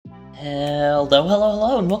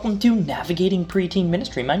Hello, and welcome to Navigating Preteen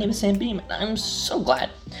Ministry. My name is Sam Beam, and I'm so glad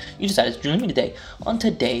you decided to join me today on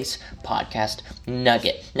today's podcast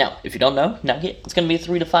Nugget. Now, if you don't know, Nugget, it's going to be a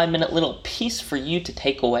 3 to 5 minute little piece for you to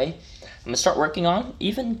take away. I'm going to start working on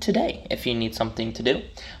even today if you need something to do,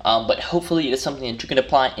 but hopefully it is something that you can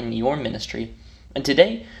apply in your ministry. And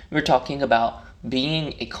today, we're talking about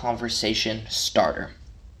being a conversation starter.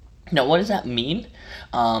 Now, what does that mean?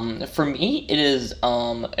 For me, it is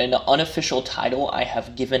an unofficial title I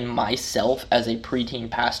have given myself as a preteen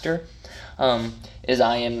pastor, as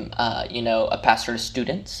I am, a pastor to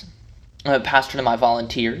students, I'm a pastor to my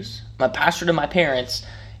volunteers, I'm a pastor to my parents,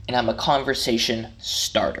 and I'm a conversation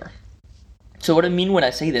starter. So what I mean when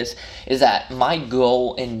I say this is that my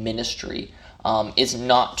goal in ministry is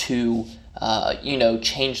not to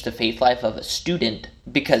change the faith life of a student,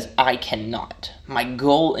 because I cannot. My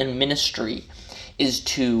goal in ministry is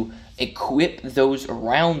to equip those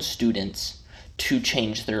around students to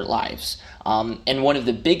change their lives. And one of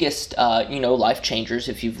the biggest, life changers,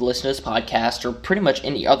 if you've listened to this podcast or pretty much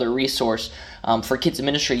any other resource for kids in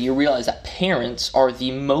ministry, you realize that parents are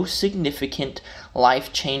the most significant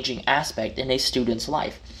life-changing aspect in a student's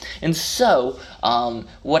life. And so,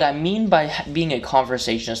 what I mean by being a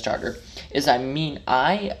conversation starter is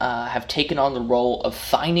I have taken on the role of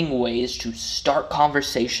finding ways to start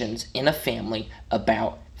conversations in a family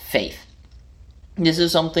about faith. This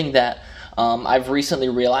is something that I've recently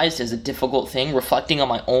realized is a difficult thing, reflecting on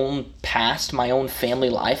my own past, my own family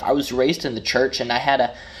life. I was raised in the church and I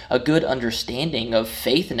had a good understanding of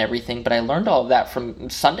faith and everything, but I learned all of that from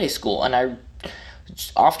Sunday school, and I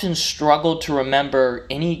often struggled to remember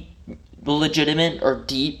any legitimate or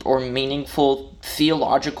deep or meaningful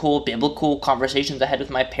theological, biblical conversations I had with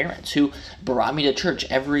my parents, who brought me to church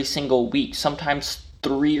every single week, sometimes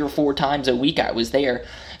 3 or 4 times a week I was there.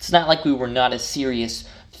 It's not like we were not a serious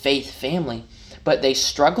faith family, but they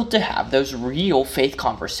struggled to have those real faith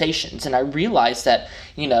conversations. And I realized that,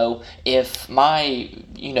 if my,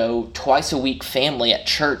 twice a week family at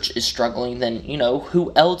church is struggling, then,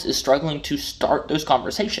 who else is struggling to start those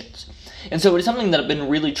conversations? And so it's something that I've been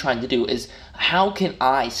really trying to do is, how can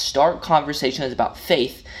I start conversations about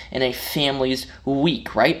faith in a family's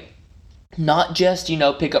week, right? Not just,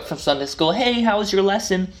 pick up from Sunday school, hey, how was your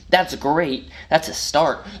lesson? That's great. That's a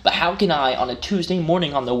start. But how can I, on a Tuesday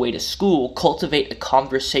morning on the way to school, cultivate a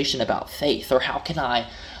conversation about faith? Or how can I,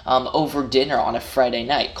 over dinner on a Friday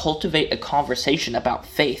night, cultivate a conversation about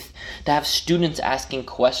faith? To have students asking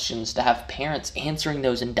questions, to have parents answering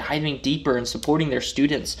those and diving deeper and supporting their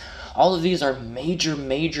students. All of these are major,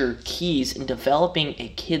 major keys in developing a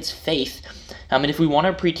kid's faith. And if we want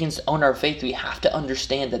our preteens to own our faith, we have to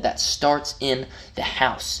understand that starts in the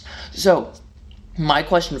house. So, my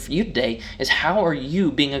question for you today is, how are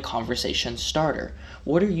you being a conversation starter?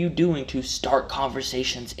 What are you doing to start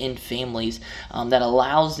conversations in families that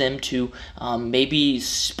allows them to maybe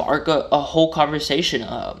spark a whole conversation,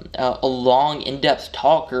 a long, in-depth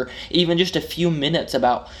talk, or even just a few minutes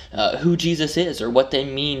about who Jesus is or what they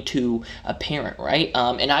mean to a parent, right?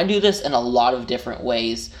 And I do this in a lot of different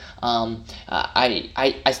ways.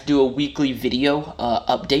 I do a weekly video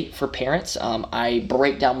update for parents. I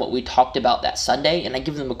break down what we talked about that Sunday, and I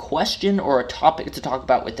give them a question or a topic to talk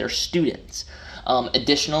about with their students.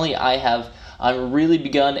 Additionally, I've really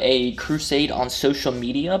begun a crusade on social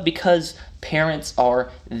media, because parents are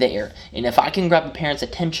there. And if I can grab a parent's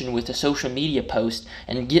attention with a social media post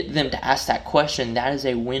and get them to ask that question, that is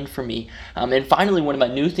a win for me. And finally, one of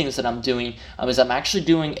my new things that I'm doing is I'm actually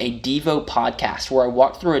doing a Devo podcast where I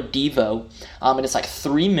walk through a Devo, and it's like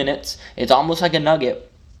 3 minutes. It's almost like a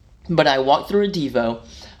nugget, but I walk through a Devo.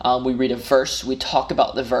 We read a verse, we talk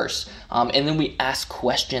about the verse, and then we ask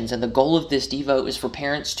questions. And the goal of this Devo is for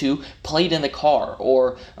parents to play it in the car,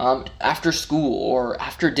 or after school, or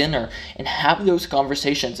after dinner, and have those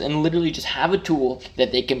conversations, and literally just have a tool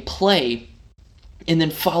that they can play and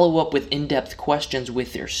then follow up with in-depth questions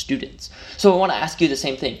with their students. So I want to ask you the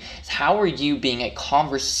same thing. How are you being a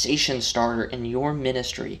conversation starter in your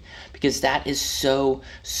ministry? Because that is so,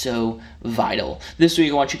 so vital. This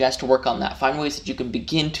week I want you guys to work on that. Find ways that you can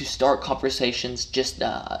begin to start conversations just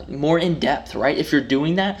more in depth, right? If you're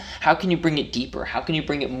doing that, how can you bring it deeper? How can you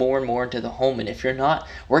bring it more and more into the home? And if you're not,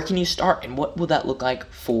 where can you start? And what will that look like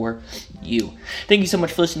for you? Thank you so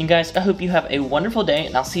much for listening, guys. I hope you have a wonderful day,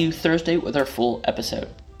 and I'll see you Thursday with our full episode.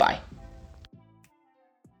 Bye.